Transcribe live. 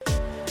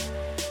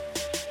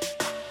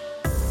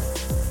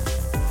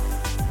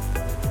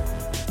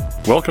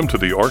Welcome to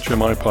the Arch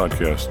MI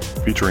podcast,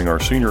 featuring our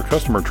senior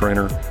customer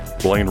trainer,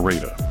 Blaine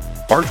Rada.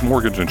 Arch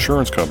Mortgage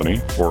Insurance Company,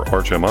 or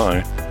Arch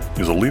MI,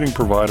 is a leading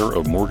provider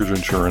of mortgage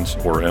insurance,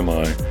 or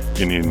MI,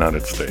 in the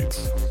United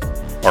States.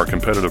 Our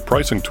competitive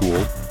pricing tool,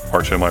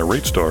 Arch MI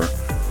RateStar,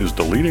 is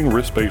the leading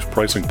risk-based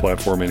pricing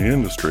platform in the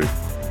industry,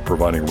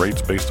 providing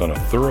rates based on a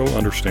thorough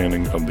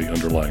understanding of the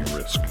underlying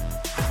risk.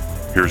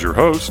 Here's your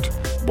host,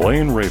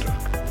 Blaine Rada.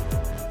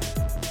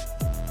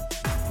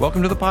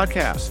 Welcome to the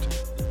podcast.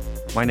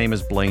 My name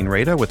is Blaine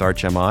Rada with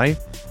Arch MI.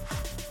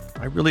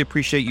 I really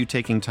appreciate you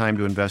taking time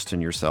to invest in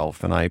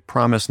yourself, and I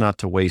promise not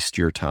to waste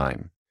your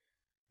time.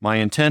 My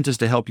intent is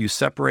to help you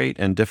separate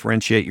and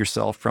differentiate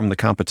yourself from the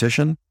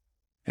competition,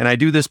 and I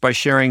do this by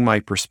sharing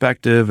my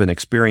perspective and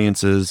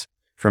experiences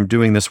from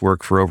doing this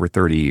work for over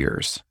 30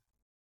 years.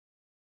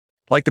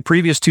 Like the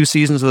previous 2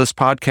 seasons of this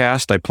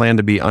podcast, I plan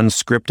to be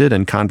unscripted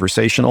and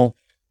conversational,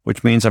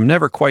 which means I'm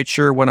never quite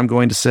sure what I'm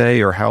going to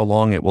say or how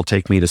long it will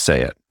take me to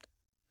say it.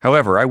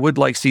 However, I would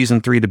like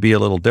season 3 to be a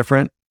little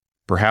different,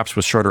 perhaps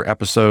with shorter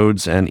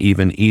episodes and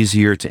even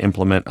easier to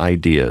implement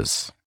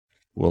ideas.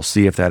 We'll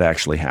see if that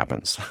actually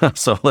happens.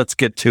 So let's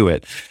get to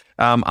it.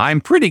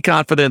 I'm pretty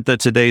confident that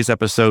today's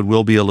episode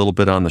will be a little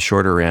bit on the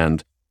shorter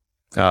end,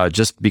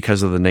 just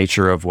because of the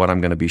nature of what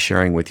I'm going to be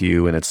sharing with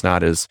you, and it's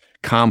not as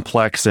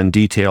complex and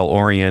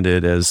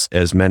detail-oriented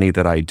as many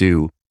that I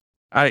do.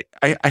 I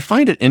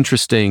find it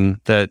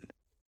interesting that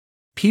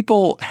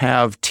people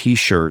have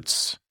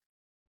T-shirts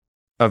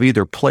of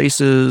either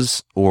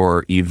places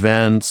or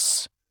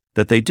events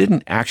that they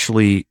didn't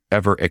actually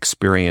ever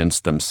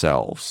experience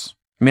themselves.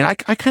 I mean, I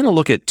kind of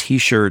look at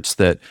T-shirts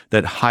that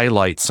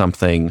highlight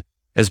something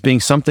as being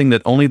something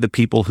that only the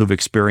people who've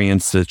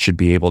experienced it should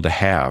be able to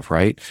have,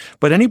 right?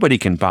 But anybody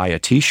can buy a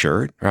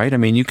T-shirt, right? I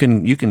mean, you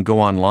can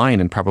go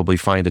online and probably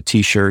find a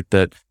T-shirt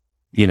that,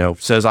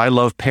 says, "I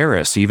love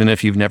Paris," even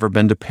if you've never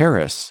been to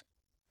Paris.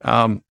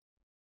 I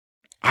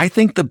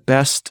think the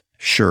best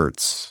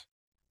shirts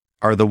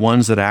are the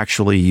ones that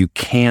actually you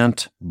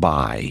can't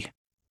buy.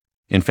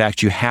 In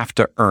fact, you have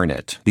to earn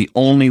it. The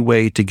only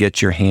way to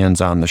get your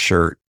hands on the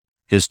shirt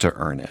is to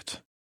earn it.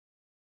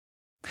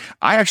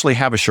 I actually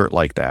have a shirt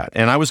like that,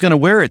 and I was going to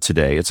wear it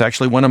today. It's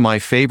actually one of my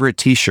favorite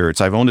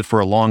T-shirts. I've owned it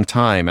for a long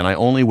time, and I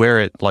only wear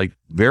it like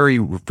very,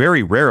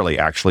 very rarely,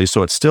 actually,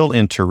 so it's still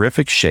in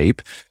terrific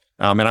shape.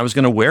 And I was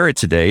going to wear it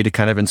today to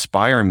kind of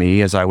inspire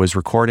me as I was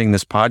recording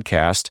this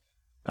podcast.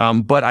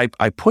 But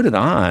I put it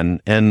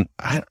on, and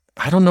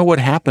I don't know what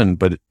happened,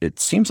 but it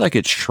seems like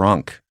it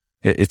shrunk.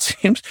 It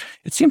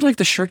seems like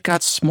the shirt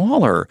got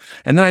smaller.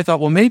 And then I thought,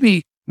 well,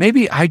 maybe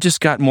I just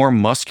got more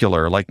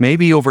muscular. Like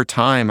maybe over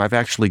time I've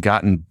actually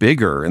gotten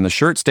bigger and the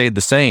shirt stayed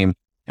the same.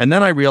 And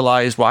then I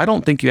realized, well, I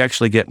don't think you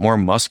actually get more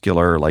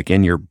muscular like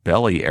in your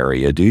belly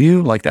area, do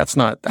you? Like that's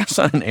not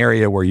an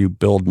area where you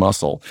build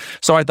muscle.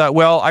 So I thought,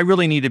 well, I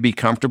really need to be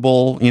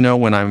comfortable,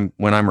 when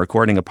I'm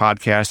recording a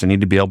podcast. I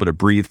need to be able to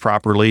breathe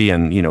properly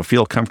and,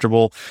 feel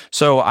comfortable.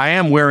 So I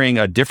am wearing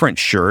a different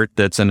shirt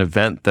that's an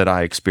event that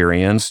I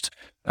experienced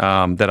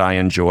that I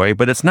enjoy,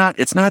 but it's not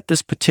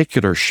this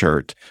particular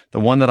shirt, the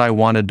one that I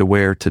wanted to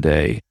wear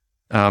today.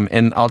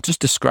 And I'll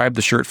just describe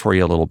the shirt for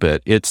you a little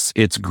bit.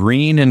 It's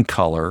green in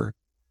color.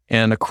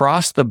 And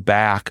across the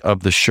back of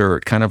the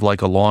shirt, kind of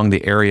like along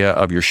the area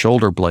of your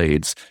shoulder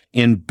blades,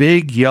 in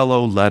big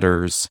yellow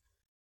letters,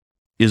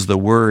 is the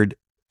word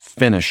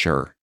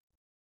finisher.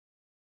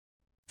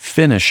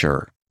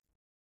 Finisher.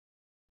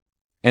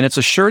 And it's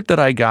a shirt that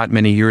I got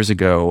many years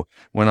ago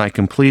when I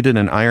completed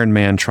an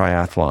Ironman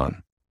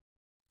triathlon.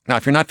 Now,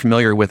 if you're not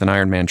familiar with an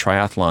Ironman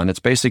triathlon, it's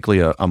basically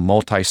a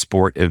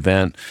multi-sport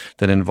event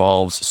that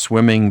involves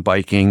swimming,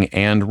 biking,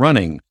 and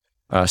running.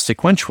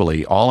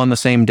 Sequentially, all on the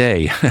same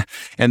day.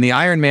 And the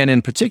Ironman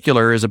in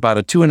particular is about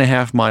a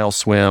 2.5-mile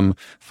swim,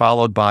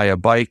 followed by a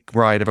bike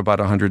ride of about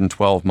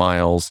 112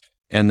 miles,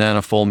 and then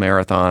a full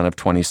marathon of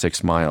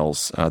 26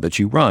 miles that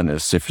you run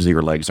as if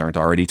your legs aren't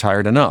already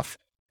tired enough.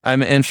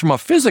 And from a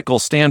physical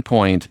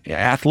standpoint,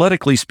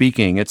 athletically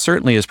speaking, it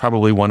certainly is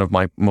probably one of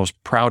my most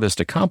proudest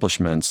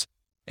accomplishments.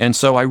 And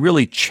so I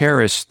really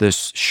cherish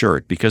this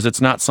shirt because it's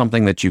not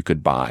something that you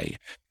could buy.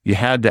 You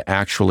had to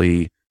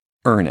actually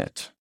earn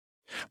it.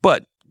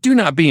 But do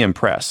not be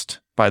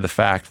impressed by the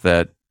fact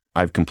that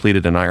I've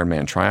completed an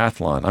Ironman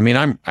triathlon. I mean,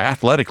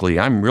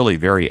 I'm really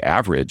very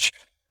average,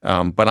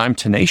 but I'm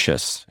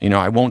tenacious.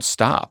 I won't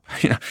stop.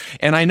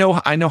 And I know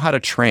how to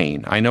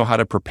train. I know how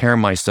to prepare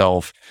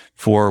myself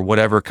for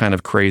whatever kind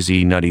of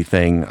crazy, nutty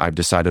thing I've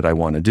decided I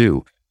want to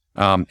do.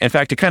 In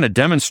fact, to kind of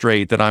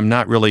demonstrate that I'm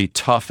not really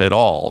tough at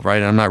all,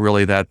 right? I'm not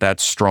really that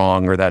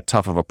strong or that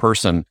tough of a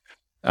person.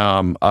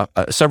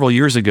 Several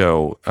years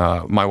ago,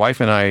 my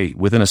wife and I,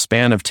 within a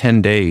span of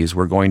 10 days,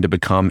 were going to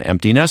become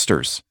empty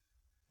nesters.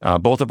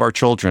 Both of our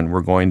children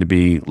were going to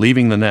be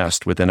leaving the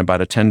nest within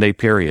about a 10-day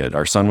period.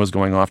 Our son was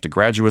going off to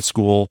graduate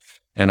school,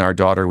 and our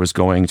daughter was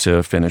going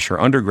to finish her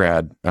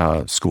undergrad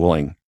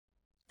schooling.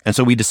 And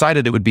so we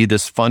decided it would be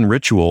this fun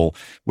ritual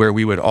where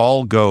we would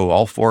all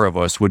 4 of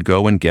us would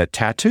go and get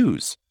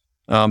tattoos.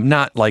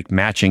 Not like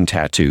matching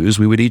tattoos.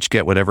 We would each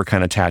get whatever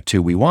kind of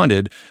tattoo we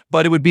wanted,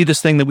 but it would be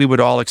this thing that we would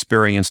all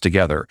experience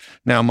together.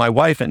 Now, my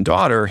wife and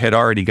daughter had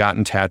already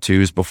gotten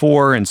tattoos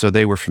before, and so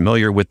they were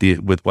familiar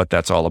with what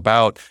that's all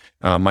about.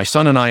 My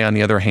son and I, on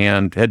the other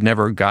hand, had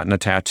never gotten a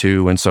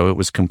tattoo, and so it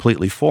was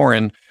completely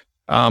foreign.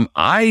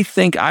 I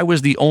think I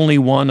was the only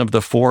one of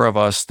the four of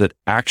us that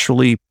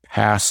actually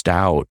passed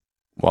out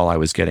while I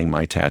was getting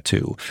my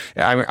tattoo.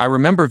 I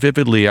remember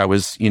vividly, I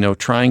was,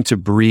 trying to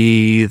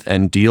breathe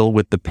and deal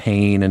with the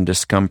pain and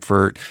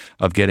discomfort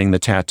of getting the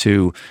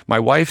tattoo. My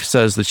wife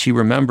says that she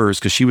remembers,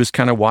 because she was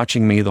kind of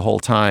watching me the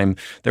whole time,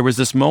 there was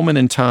this moment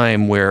in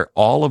time where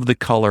all of the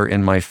color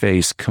in my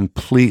face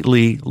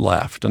completely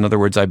left. In other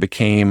words, I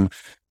became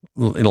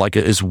like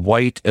as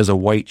white as a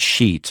white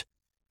sheet.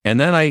 And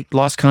then I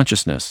lost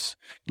consciousness,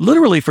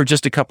 literally for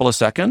just a couple of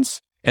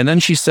seconds. And then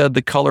she said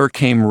the color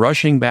came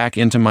rushing back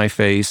into my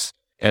face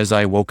as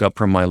I woke up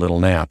from my little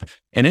nap.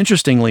 And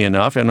interestingly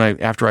enough,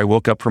 after I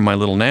woke up from my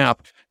little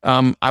nap,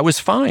 I was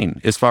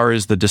fine as far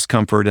as the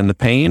discomfort and the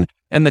pain.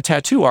 And the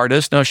tattoo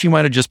artist, now she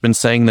might have just been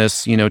saying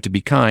this, to be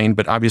kind,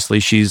 but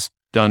obviously she's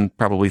done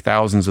probably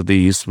thousands of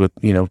these with,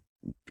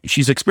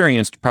 she's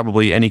experienced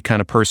probably any kind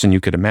of person you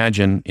could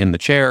imagine in the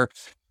chair.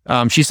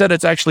 She said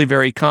it's actually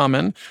very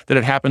common, that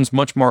it happens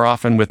much more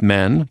often with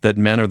men, that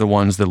men are the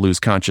ones that lose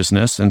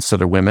consciousness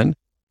instead of women.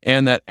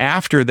 And that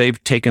after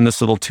they've taken this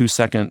little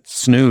 2-second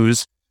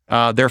snooze,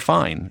 they're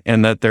fine,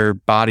 and that their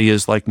body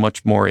is like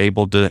much more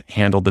able to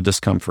handle the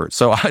discomfort.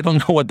 So I don't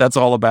know what that's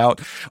all about,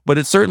 but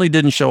it certainly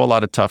didn't show a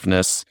lot of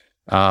toughness.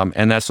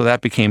 And so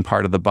that became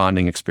part of the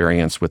bonding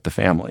experience with the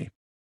family.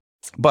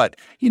 But,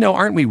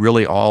 aren't we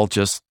really all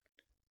just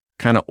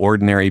kind of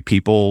ordinary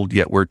people,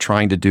 yet we're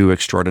trying to do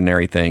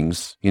extraordinary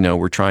things?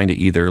 We're trying to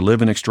either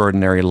live an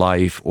extraordinary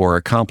life or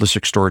accomplish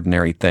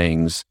extraordinary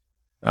things.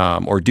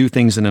 Or do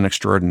things in an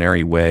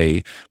extraordinary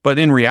way. But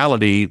in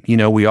reality,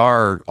 we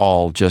are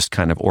all just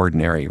kind of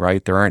ordinary,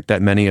 right? There aren't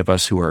that many of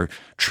us who are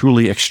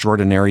truly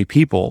extraordinary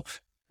people.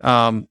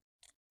 And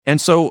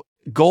so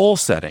goal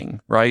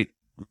setting, right?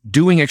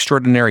 Doing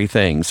extraordinary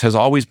things has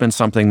always been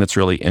something that's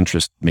really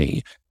interested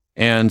me.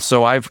 And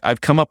so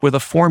I've come up with a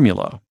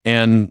formula.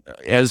 And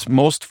as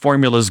most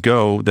formulas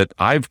go that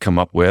I've come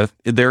up with,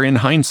 they're in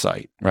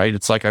hindsight, right?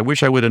 It's like, I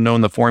wish I would have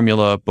known the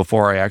formula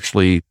before I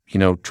actually,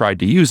 tried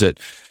to use it.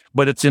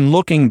 But it's in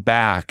looking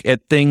back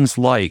at things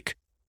like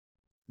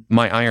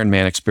my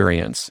Ironman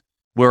experience,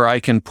 where I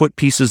can put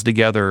pieces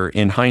together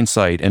in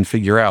hindsight and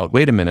figure out,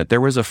 wait a minute,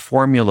 there was a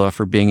formula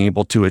for being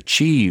able to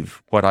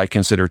achieve what I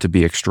consider to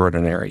be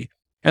extraordinary.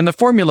 And the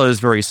formula is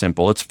very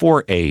simple. It's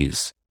 4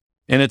 A's.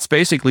 And it's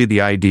basically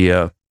the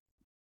idea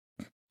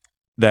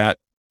that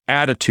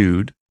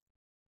attitude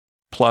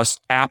plus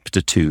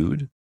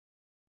aptitude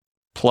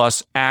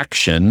plus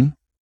action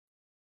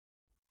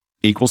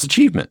equals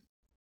achievement.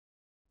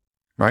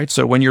 Right?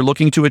 So when you're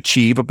looking to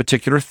achieve a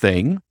particular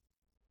thing,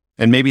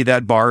 and maybe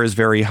that bar is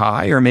very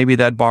high, or maybe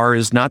that bar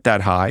is not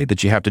that high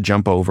that you have to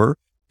jump over,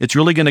 it's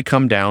really going to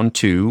come down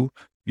to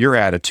your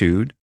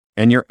attitude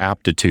and your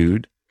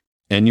aptitude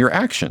and your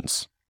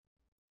actions.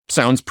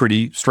 Sounds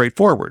pretty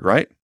straightforward,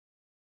 right?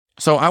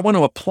 So I want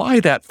to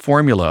apply that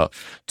formula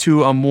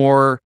to a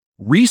more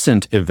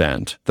recent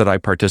event that I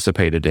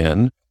participated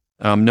in,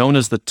 known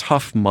as the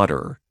Tough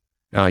Mudder.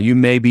 You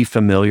may be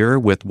familiar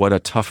with what a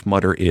Tough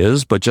Mudder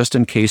is, but just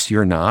in case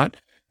you're not,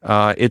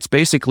 it's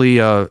basically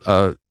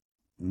a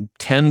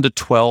 10 to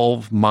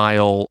 12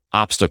 mile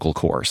obstacle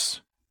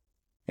course.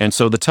 And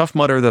so the Tough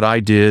Mudder that I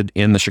did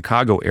in the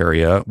Chicago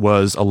area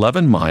was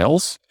 11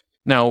 miles.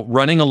 Now,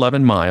 running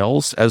 11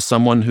 miles, as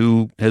someone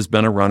who has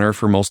been a runner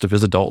for most of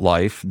his adult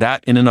life,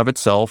 that in and of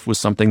itself was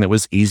something that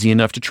was easy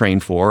enough to train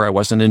for. I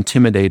wasn't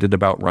intimidated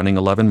about running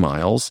 11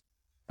 miles.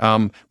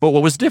 But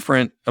what was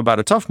different about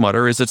a Tough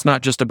Mudder is it's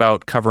not just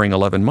about covering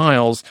 11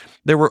 miles.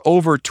 There were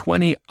over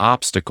 20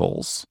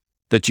 obstacles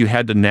that you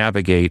had to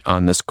navigate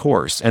on this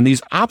course. And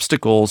these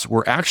obstacles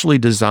were actually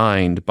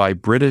designed by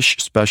British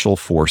Special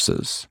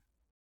Forces.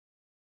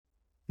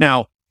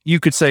 Now, you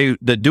could say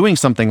that doing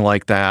something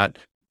like that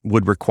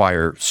would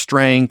require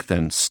strength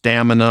and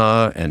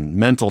stamina and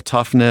mental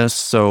toughness.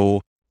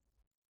 So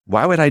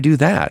why would I do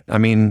that? I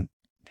mean,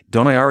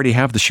 don't I already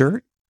have the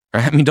shirt?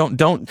 I mean, don't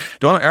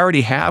I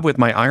already have with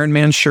my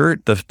Ironman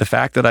shirt the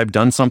fact that I've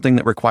done something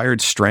that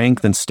required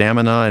strength and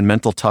stamina and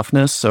mental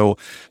toughness? So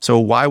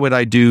why would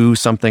I do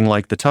something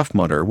like the Tough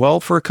Mudder? Well,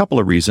 for a couple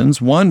of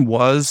reasons. One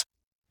was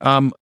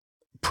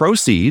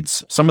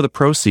proceeds. Some of the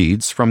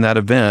proceeds from that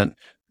event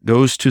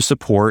goes to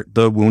support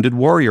the Wounded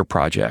Warrior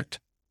Project,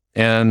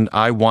 and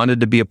I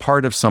wanted to be a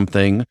part of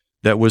something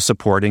that was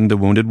supporting the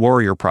Wounded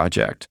Warrior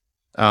Project.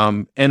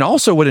 And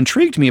also, what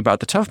intrigued me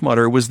about the Tough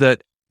Mudder was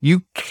that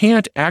you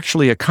can't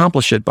actually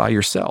accomplish it by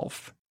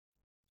yourself.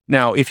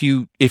 Now, if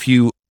you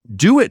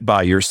do it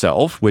by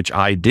yourself, which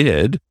I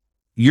did,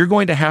 you're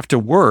going to have to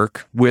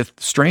work with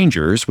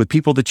strangers, with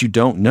people that you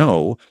don't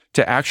know,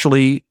 to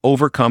actually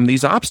overcome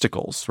these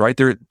obstacles, right?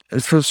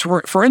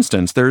 For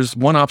instance, there's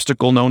one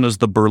obstacle known as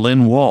the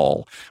Berlin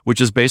Wall,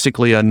 which is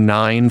basically a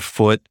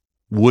 9-foot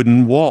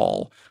wooden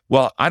wall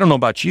Well, I don't know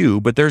about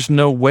you, but there's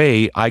no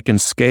way I can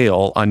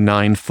scale a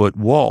 9-foot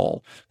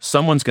wall.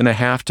 Someone's going to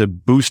have to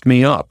boost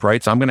me up,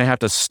 right? So I'm going to have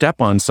to step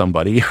on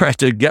somebody, right,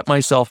 to get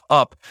myself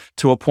up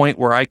to a point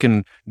where I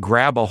can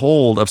grab a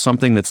hold of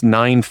something that's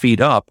 9 feet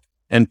up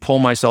and pull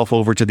myself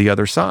over to the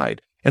other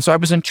side. And so I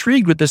was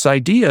intrigued with this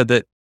idea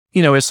that,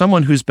 as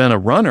someone who's been a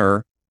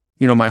runner,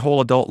 my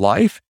whole adult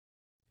life,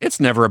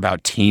 it's never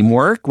about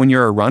teamwork when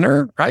you're a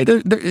runner, right?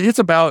 It's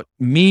about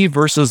me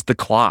versus the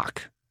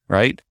clock,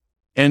 right?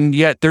 And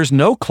yet there's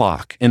no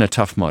clock in a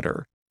Tough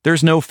Mudder.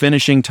 There's no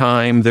finishing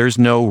time. There's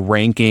no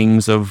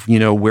rankings of,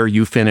 where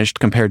you finished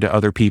compared to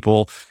other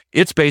people.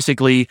 It's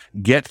basically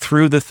get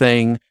through the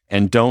thing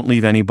and don't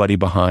leave anybody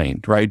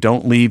behind, right?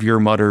 Don't leave your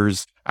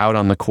mudders out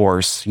on the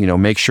course.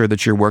 Make sure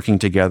that you're working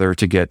together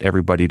to get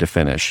everybody to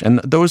finish. And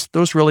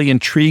those really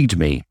intrigued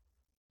me.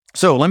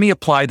 So let me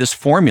apply this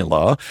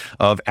formula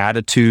of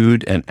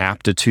attitude and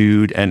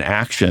aptitude and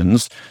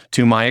actions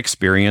to my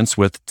experience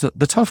with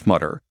the Tough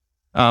Mudder.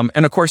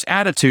 And of course,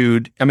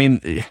 attitude,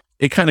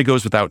 it kind of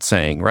goes without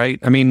saying,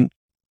 right?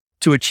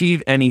 To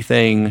achieve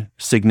anything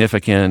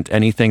significant,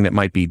 anything that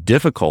might be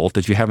difficult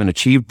that you haven't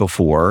achieved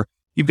before,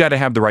 you've got to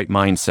have the right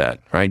mindset,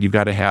 right? You've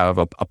got to have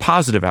a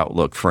positive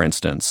outlook, for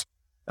instance.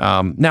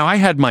 Now, I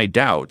had my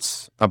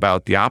doubts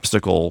about the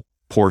obstacle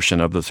portion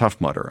of the Tough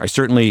Mudder. I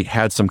certainly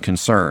had some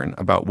concern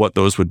about what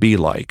those would be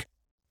like.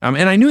 And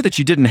I knew that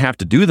you didn't have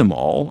to do them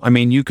all.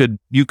 You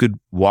could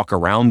walk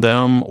around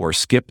them or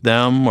skip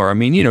them, or,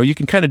 you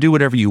can kind of do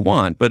whatever you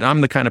want, but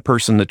I'm the kind of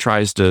person that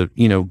tries to,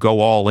 go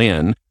all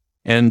in.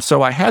 And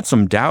so I had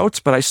some doubts,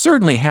 but I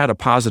certainly had a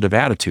positive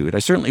attitude. I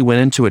certainly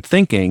went into it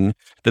thinking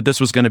that this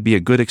was going to be a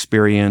good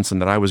experience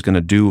and that I was going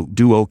to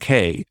do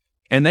okay.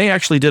 And they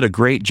actually did a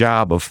great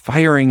job of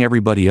firing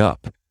everybody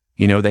up.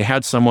 They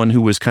had someone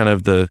who was kind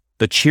of the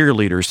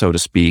cheerleader, so to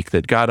speak,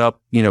 that got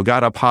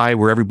up high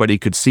where everybody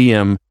could see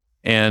him,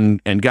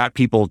 and got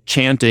people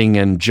chanting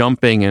and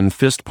jumping and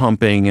fist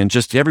pumping and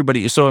just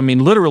everybody. So,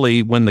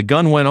 literally when the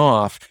gun went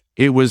off,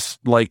 it was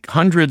like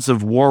hundreds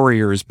of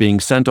warriors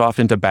being sent off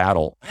into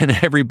battle, and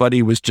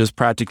everybody was just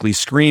practically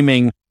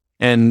screaming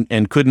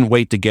and couldn't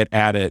wait to get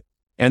at it.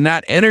 And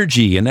that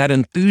energy and that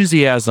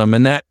enthusiasm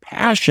and that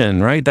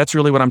passion, right? That's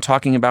really what I'm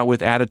talking about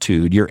with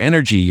attitude, your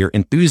energy, your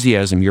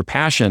enthusiasm, your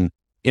passion.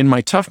 In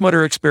my Tough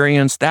Mudder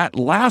experience, that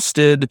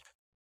lasted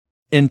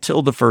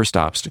until the first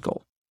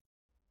obstacle.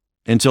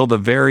 Until the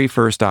very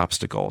first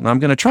obstacle. Now I'm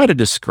going to try to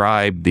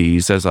describe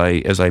these as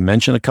I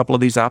mention a couple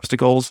of these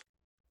obstacles.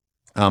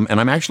 And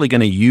I'm actually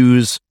going to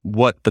use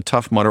what the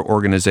Tough Mudder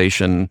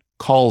organization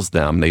calls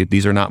them.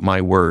 These are not my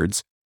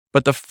words.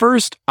 But the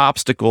first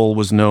obstacle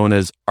was known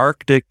as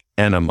Arctic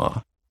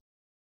Enema.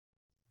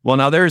 Well,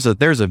 now there's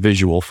a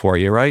visual for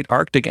you, right?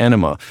 Arctic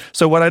Enema.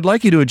 So what I'd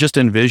like you to just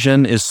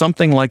envision is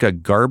something like a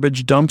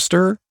garbage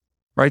dumpster,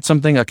 right?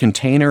 A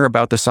container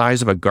about the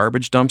size of a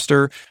garbage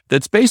dumpster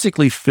that's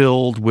basically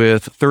filled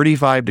with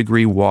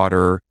 35-degree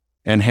water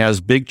and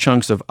has big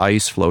chunks of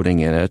ice floating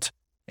in it.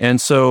 And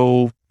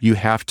so you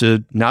have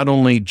to not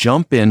only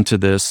jump into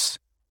this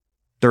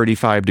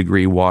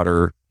 35-degree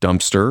water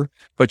dumpster,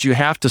 but you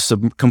have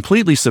to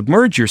completely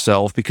submerge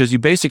yourself, because you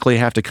basically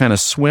have to kind of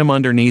swim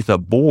underneath a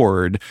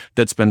board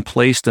that's been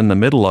placed in the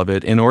middle of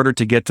it in order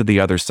to get to the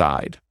other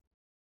side.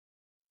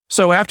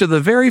 So after the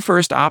very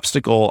first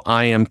obstacle,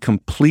 I am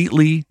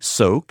completely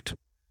soaked.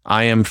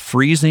 I am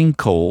freezing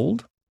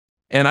cold.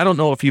 And I don't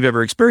know if you've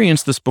ever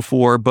experienced this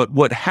before, but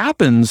what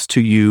happens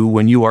to you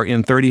when you are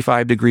in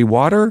 35-degree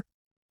water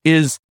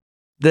is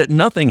that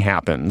nothing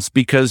happens,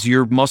 because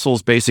your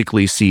muscles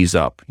basically seize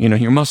up.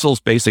 Your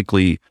muscles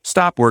basically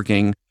stop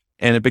working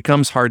and it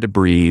becomes hard to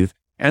breathe.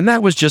 And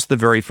that was just the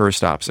very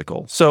first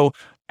obstacle. So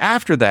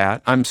after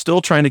that, I'm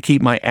still trying to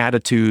keep my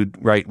attitude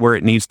right where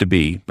it needs to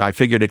be. I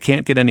figured it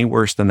can't get any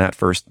worse than that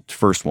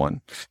first one.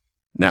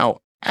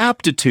 Now,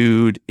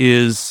 aptitude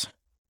is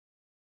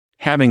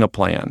having a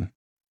plan.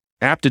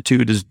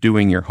 Aptitude is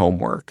doing your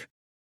homework.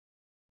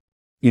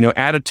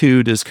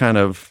 Attitude is kind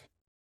of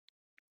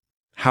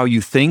how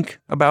you think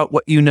about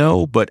what you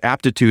know, but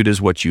aptitude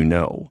is what you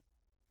know.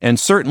 And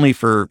certainly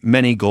for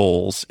many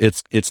goals,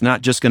 it's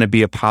not just going to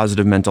be a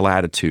positive mental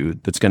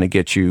attitude that's going to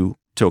get you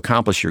to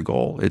accomplish your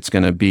goal. It's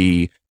going to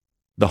be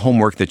the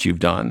homework that you've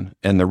done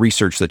and the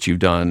research that you've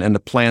done and the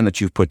plan that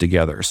you've put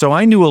together. So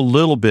I knew a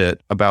little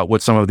bit about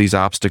what some of these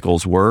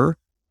obstacles were.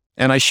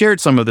 And I shared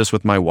some of this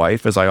with my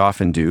wife, as I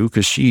often do,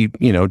 because she,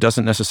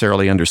 doesn't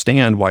necessarily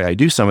understand why I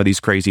do some of these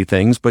crazy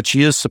things, but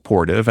she is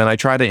supportive, and I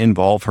try to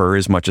involve her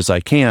as much as I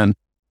can.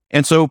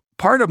 And so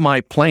part of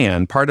my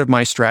plan, part of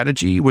my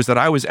strategy was that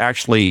I was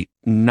actually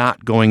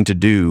not going to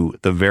do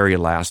the very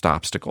last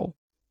obstacle.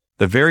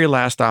 The very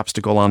last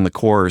obstacle on the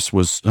course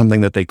was something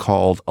that they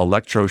called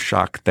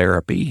electroshock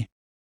therapy.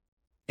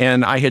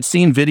 And I had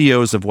seen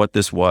videos of what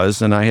this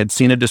was, and I had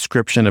seen a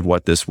description of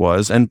what this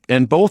was.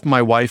 And both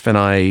my wife and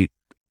I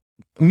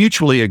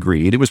mutually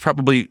agreed, it was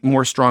probably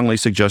more strongly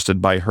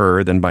suggested by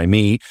her than by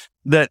me,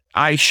 that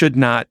I should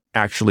not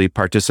actually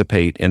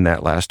participate in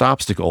that last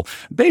obstacle.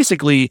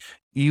 Basically,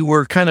 you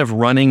were kind of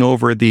running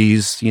over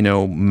these,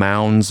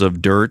 mounds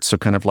of dirt. So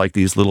kind of like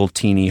these little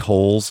teeny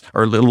holes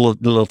or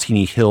little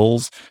teeny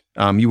hills.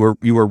 You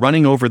were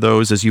running over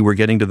those as you were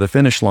getting to the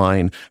finish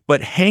line,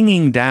 but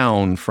hanging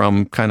down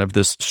from kind of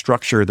this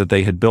structure that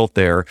they had built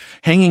there,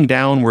 hanging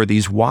down were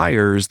these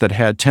wires that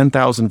had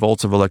 10,000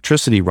 volts of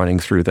electricity running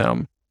through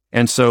them.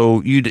 And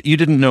so you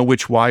didn't know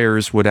which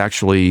wires would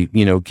actually,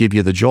 give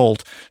you the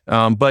jolt.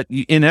 But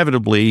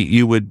inevitably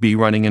you would be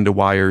running into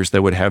wires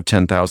that would have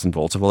 10,000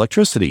 volts of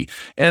electricity.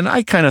 And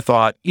I kind of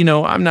thought,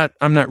 I'm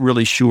not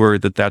really sure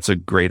that that's a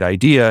great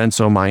idea. And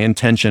so my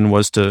intention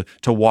was to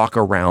walk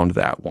around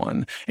that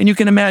one. And you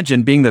can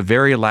imagine being the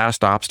very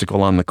last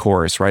obstacle on the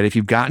course, right? If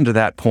you've gotten to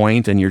that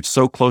point and you're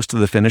so close to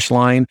the finish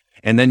line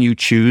and then you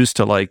choose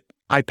to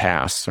I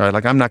pass,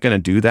 right? I'm not going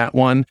to do that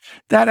one.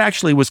 That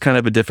actually was kind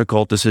of a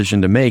difficult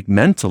decision to make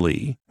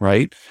mentally,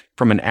 right?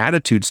 From an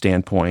attitude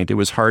standpoint, it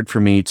was hard for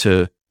me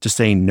to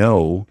say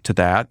no to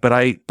that, but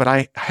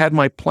I had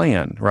my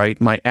plan, right?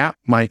 My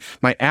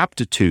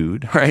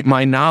aptitude, right?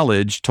 My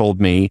knowledge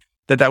told me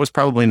that was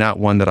probably not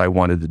one that I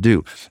wanted to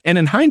do. And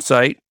in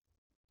hindsight,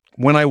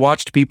 when I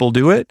watched people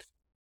do it,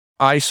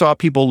 I saw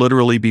people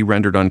literally be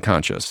rendered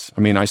unconscious.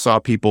 I mean, I saw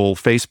people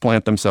face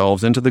plant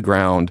themselves into the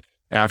ground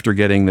after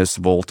getting this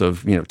volt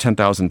of,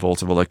 10,000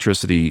 volts of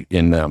electricity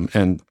in them,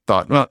 and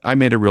thought, well, I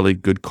made a really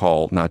good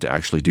call not to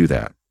actually do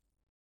that.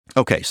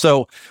 Okay,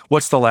 so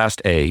what's the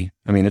last A?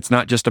 I mean, it's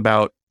not just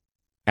about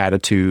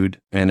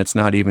attitude, and it's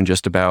not even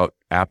just about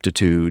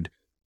aptitude.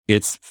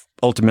 It's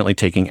ultimately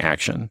taking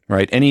action,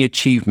 right? Any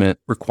achievement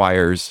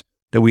requires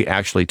that we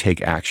actually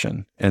take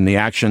action, and the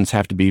actions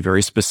have to be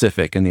very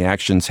specific, and the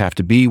actions have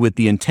to be with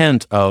the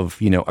intent of,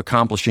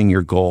 accomplishing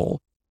your goal.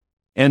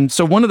 And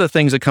so one of the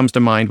things that comes to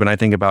mind when I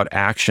think about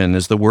action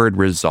is the word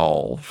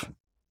resolve.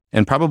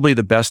 And probably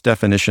the best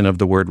definition of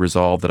the word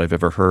resolve that I've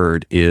ever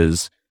heard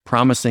is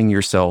promising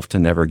yourself to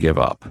never give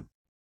up.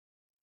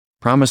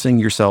 Promising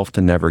yourself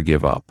to never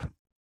give up.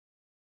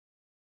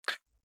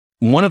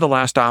 One of the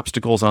last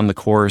obstacles on the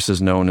course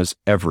is known as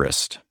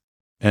Everest.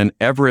 And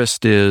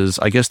Everest is,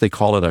 I guess they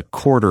call it a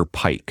quarter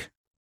pike.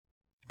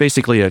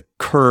 Basically a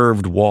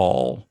curved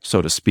wall,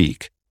 so to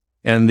speak.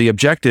 And the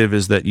objective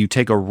is that you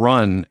take a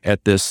run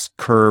at this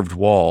curved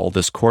wall,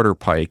 this quarter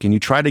pike, and you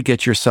try to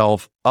get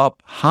yourself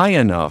up high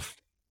enough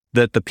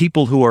that the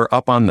people who are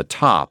up on the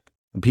top,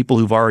 the people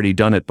who've already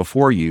done it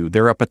before you,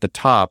 they're up at the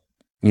top,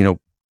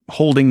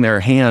 holding their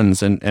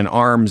hands and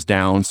arms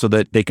down so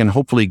that they can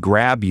hopefully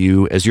grab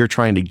you as you're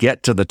trying to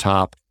get to the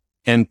top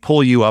and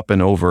pull you up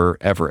and over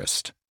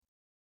Everest.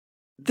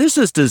 This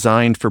is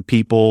designed for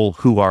people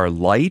who are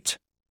light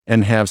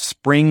and have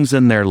springs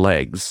in their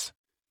legs,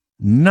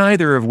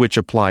 neither of which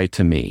apply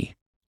to me.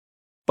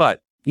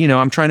 But,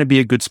 I'm trying to be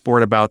a good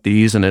sport about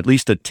these and at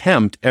least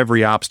attempt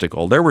every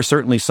obstacle. There were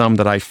certainly some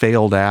that I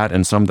failed at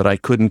and some that I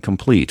couldn't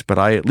complete, but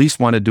I at least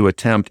wanted to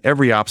attempt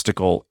every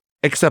obstacle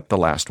except the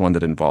last one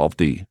that involved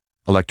the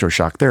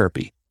electroshock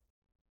therapy.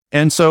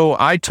 And so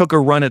I took a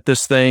run at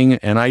this thing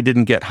and I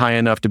didn't get high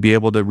enough to be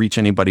able to reach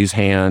anybody's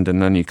hand,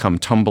 and then you come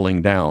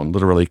tumbling down,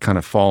 literally kind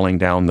of falling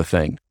down the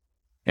thing.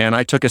 And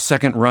I took a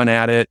second run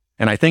at it,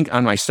 and I think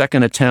on my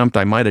second attempt,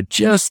 I might have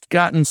just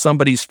gotten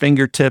somebody's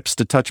fingertips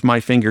to touch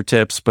my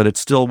fingertips, but it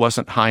still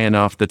wasn't high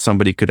enough that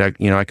somebody could, I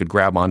could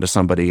grab onto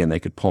somebody and they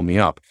could pull me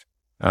up.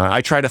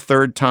 I tried a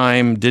third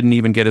time, didn't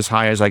even get as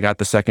high as I got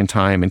the second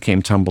time, and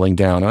came tumbling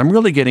down. And I'm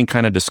really getting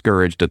kind of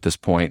discouraged at this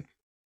point,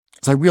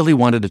 because I really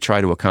wanted to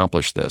try to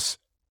accomplish this.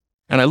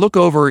 And I look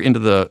over into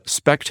the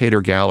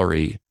spectator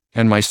gallery,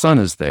 and my son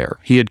is there.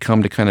 He had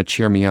come to kind of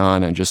cheer me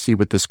on and just see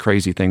what this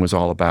crazy thing was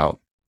all about.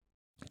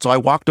 So I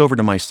walked over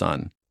to my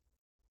son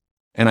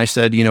and I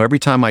said, every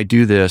time I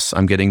do this,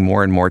 I'm getting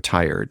more and more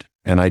tired.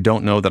 And I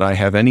don't know that I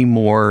have any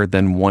more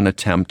than one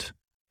attempt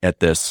at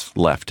this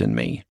left in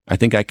me. I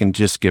think I can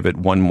just give it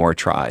one more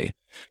try,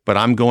 but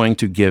I'm going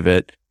to give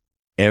it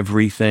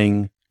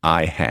everything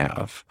I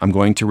have. I'm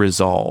going to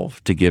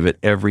resolve to give it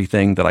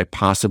everything that I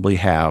possibly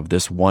have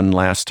this one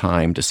last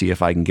time to see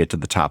if I can get to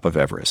the top of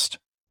Everest.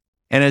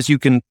 And as you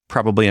can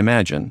probably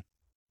imagine,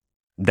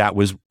 that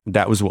was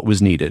what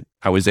was needed.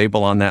 I was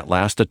able on that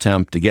last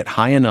attempt to get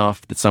high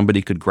enough that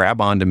somebody could grab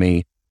onto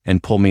me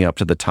and pull me up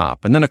to the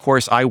top. And then, of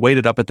course, I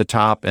waited up at the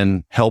top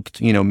and helped,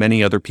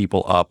 many other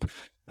people up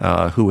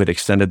who had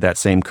extended that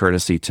same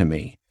courtesy to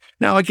me.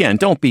 Now, again,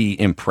 don't be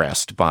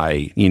impressed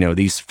by,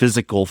 these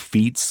physical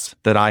feats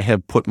that I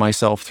have put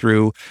myself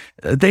through.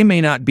 They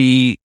may not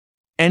be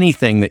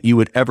anything that you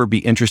would ever be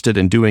interested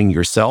in doing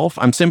yourself.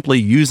 I'm simply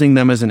using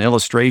them as an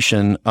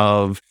illustration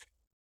of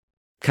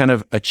kind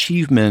of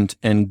achievement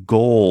and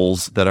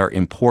goals that are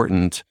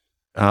important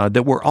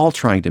that we're all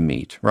trying to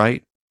meet,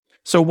 right?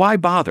 So why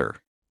bother?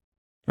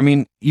 I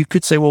mean, you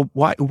could say, well,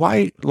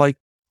 why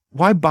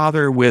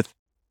bother with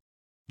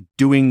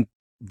doing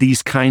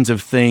these kinds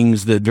of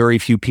things that very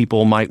few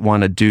people might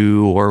want to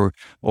do, or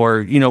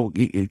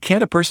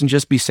can't a person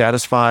just be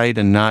satisfied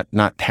and not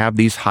have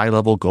these high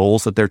level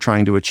goals that they're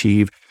trying to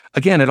achieve?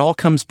 Again, it all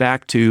comes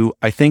back to,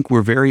 I think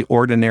we're very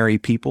ordinary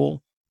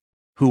people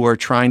who are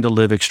trying to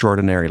live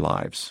extraordinary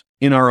lives.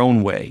 in our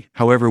own way,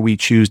 however we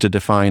choose to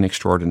define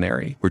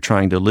extraordinary. We're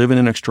trying to live in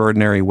an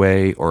extraordinary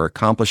way or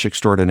accomplish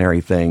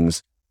extraordinary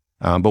things.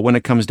 But when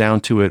it comes down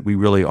to it, we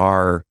really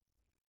are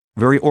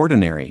very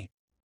ordinary.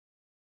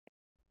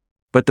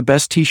 But the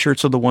best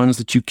t-shirts are the ones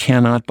that you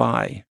cannot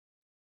buy,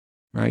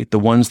 right? The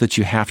ones that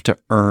you have to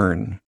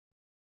earn.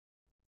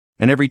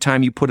 And every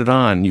time you put it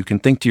on, you can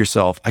think to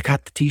yourself, I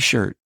got the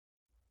t-shirt,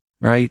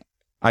 right?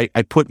 I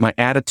put my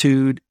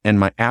attitude and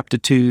my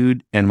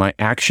aptitude and my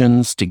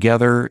actions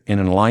together in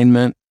an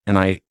alignment, and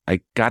I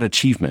got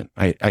achievement.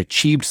 I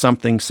achieved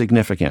something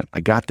significant. I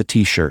got the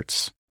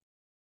t-shirts.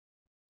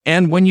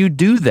 And when you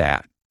do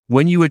that,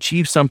 when you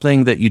achieve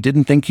something that you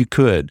didn't think you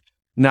could,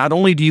 not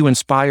only do you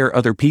inspire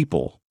other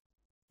people,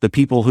 the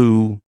people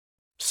who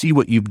see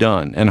what you've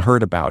done and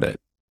heard about it,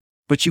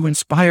 but you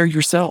inspire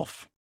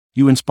yourself.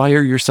 You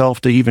inspire yourself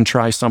to even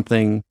try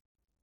something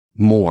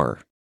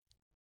more,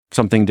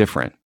 something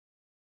different.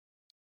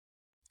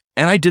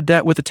 And I did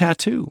that with a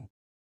tattoo.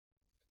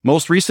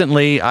 Most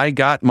recently, I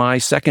got my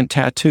second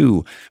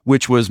tattoo,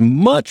 which was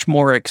much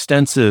more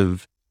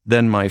extensive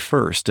than my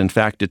first. In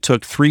fact, it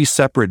took 3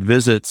 separate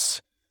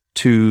visits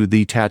to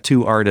the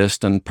tattoo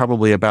artist and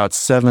probably about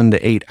 7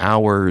 to 8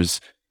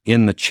 hours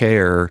in the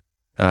chair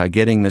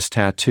getting this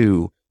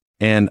tattoo.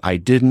 And I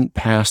didn't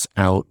pass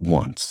out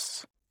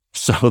once.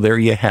 So there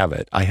you have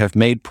it. I have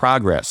made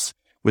progress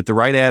with the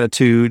right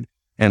attitude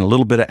and a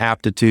little bit of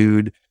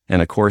aptitude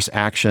and, of course,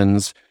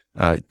 actions.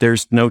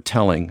 There's no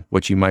telling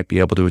what you might be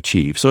able to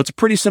achieve. So it's a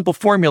pretty simple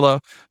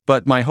formula,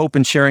 but my hope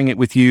in sharing it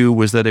with you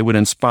was that it would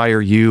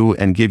inspire you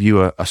and give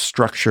you a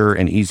structure,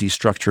 an easy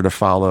structure to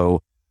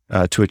follow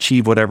to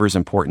achieve whatever is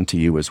important to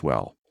you as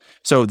well.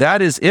 So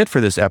that is it for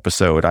this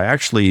episode. I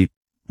actually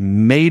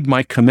made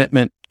my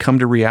commitment come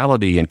to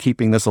reality in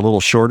keeping this a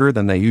little shorter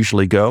than they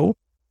usually go.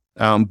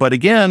 But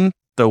again,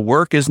 the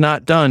work is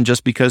not done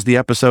just because the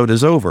episode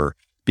is over,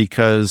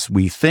 because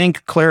we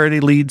think clarity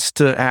leads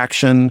to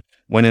action,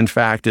 when in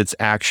fact it's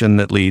action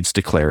that leads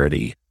to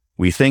clarity.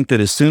 We think that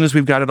as soon as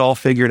we've got it all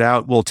figured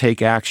out, we'll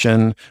take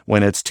action,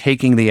 when it's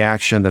taking the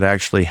action that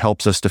actually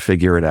helps us to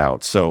figure it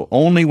out. So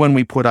only when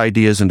we put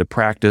ideas into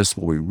practice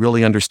will we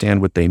really understand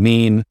what they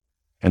mean.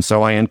 And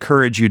so I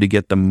encourage you to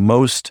get the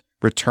most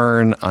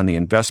return on the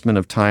investment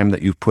of time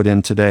that you've put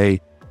in today.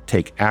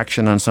 Take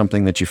action on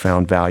something that you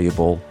found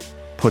valuable.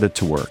 Put it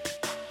to work.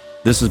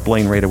 This is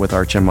Blaine Rada with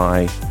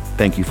ArchMI.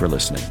 Thank you for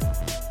listening.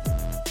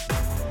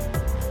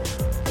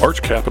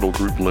 Arch Capital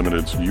Group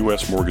Limited's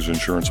U.S. mortgage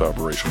insurance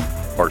operation,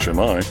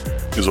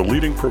 ArchMI, is a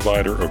leading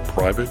provider of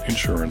private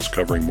insurance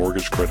covering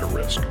mortgage credit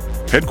risk.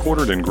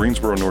 Headquartered in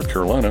Greensboro, North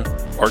Carolina,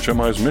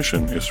 ArchMI's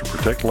mission is to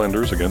protect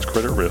lenders against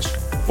credit risk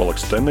while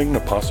extending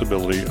the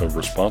possibility of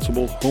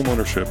responsible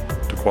homeownership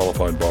to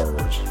qualified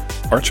borrowers.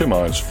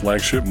 ArchMI's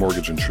flagship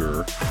mortgage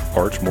insurer,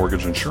 Arch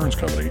Mortgage Insurance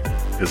Company,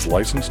 is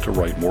licensed to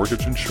write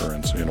mortgage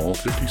insurance in all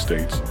 50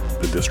 states,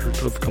 the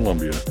District of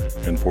Columbia,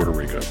 and Puerto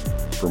Rico.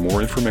 For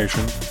more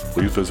information,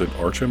 please visit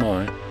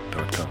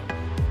archmi.com.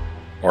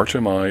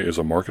 ArchMI is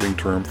a marketing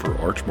term for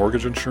Arch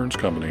Mortgage Insurance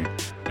Company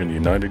and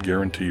United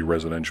Guarantee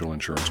Residential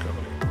Insurance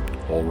Company.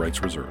 All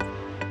rights reserved.